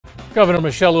Governor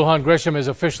Michelle Lujan Grisham has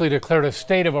officially declared a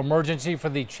state of emergency for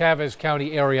the Chavez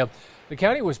County area. The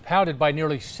county was pounded by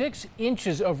nearly 6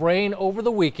 inches of rain over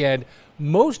the weekend,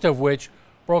 most of which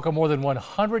broke a more than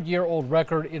 100-year-old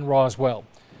record in Roswell.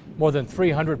 More than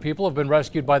 300 people have been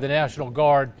rescued by the National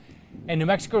Guard, and New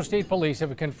Mexico State Police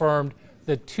have confirmed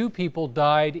that 2 people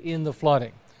died in the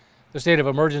flooding. The state of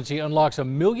emergency unlocks $1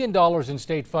 million in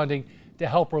state funding to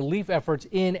help relief efforts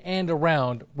in and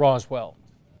around Roswell.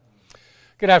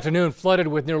 Good afternoon. Flooded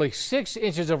with nearly 6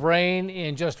 inches of rain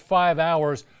in just 5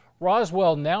 hours,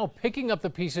 Roswell now picking up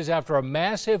the pieces after a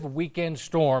massive weekend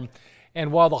storm.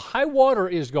 And while the high water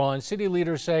is gone, city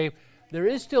leaders say there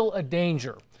is still a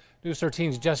danger. News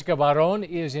 13's Jessica Barron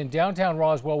is in downtown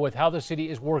Roswell with how the city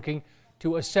is working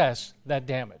to assess that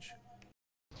damage.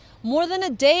 More than a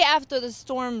day after the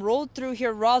storm rolled through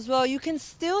here, Roswell, you can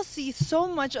still see so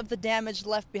much of the damage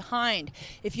left behind.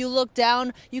 If you look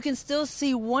down, you can still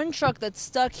see one truck that's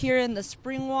stuck here in the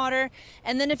spring water.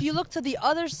 And then if you look to the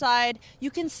other side,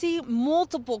 you can see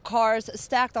multiple cars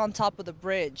stacked on top of the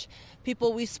bridge.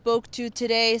 People we spoke to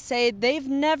today say they've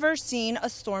never seen a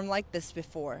storm like this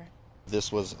before.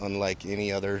 This was unlike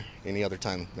any other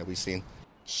time that we've seen.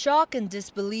 Shock and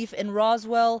disbelief in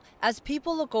Roswell as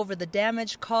people look over the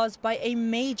damage caused by a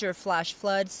major flash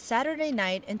flood Saturday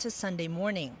night into Sunday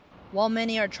morning. While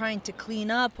many are trying to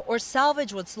clean up or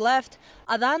salvage what's left,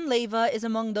 Adan Leiva is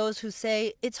among those who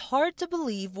say it's hard to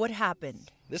believe what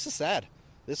happened. This is sad.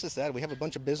 This is sad. We have a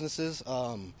bunch of businesses.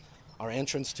 Our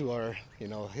entrance to our,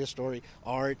 history,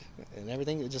 art, and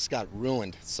everything, it just got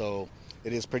ruined. So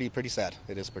it is pretty sad.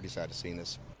 It is pretty sad to see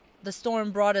this. The storm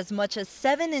brought as much as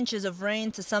 7 inches of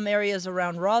rain to some areas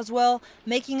around Roswell,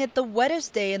 making it the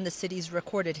wettest day in the city's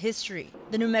recorded history.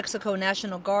 The New Mexico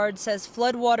National Guard says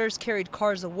floodwaters carried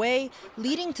cars away,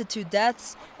 leading to 2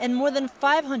 deaths and more than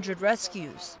 500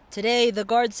 rescues. Today, the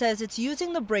Guard says it's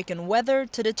using the break in weather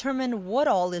to determine what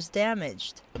all is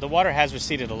damaged. The water has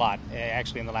receded a lot.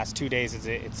 Actually, in the last 2 days,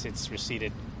 it's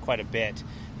receded quite a bit.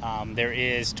 There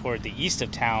is toward the east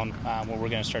of town where we're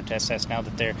going to start to assess now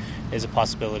that there is a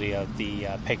possibility of the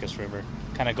Pecos River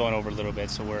kind of going over a little bit,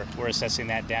 so we're assessing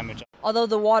that damage. Although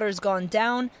the water's gone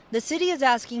down, the city is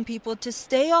asking people to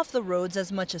stay off the roads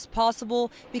as much as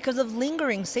possible because of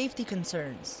lingering safety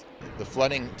concerns. The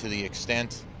flooding, to the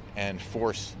extent and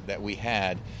force that we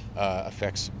had,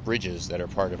 affects bridges that are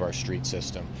part of our street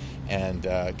system and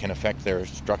can affect their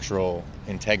structural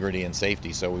integrity and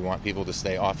safety, so we want people to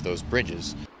stay off those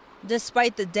bridges.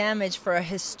 Despite the damage for a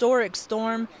historic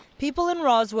storm, people in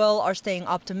Roswell are staying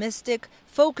optimistic,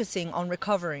 focusing on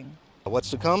recovering.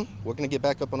 What's to come? We're going to get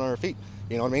back up on our feet.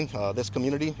 You know what I mean? This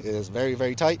community is very,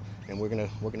 very tight, and we're gonna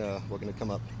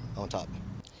come up on top.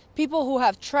 People who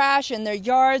have trash in their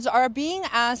yards are being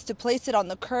asked to place it on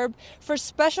the curb for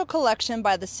special collection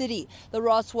by the city. The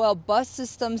Roswell bus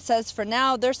system says for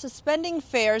now they're suspending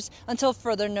fares until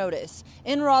further notice.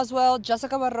 In Roswell,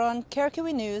 Jessica Barron,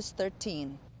 KRQE News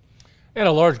 13. And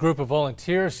a large group of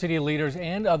volunteers, city leaders,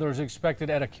 and others expected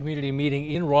at a community meeting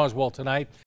in Roswell tonight.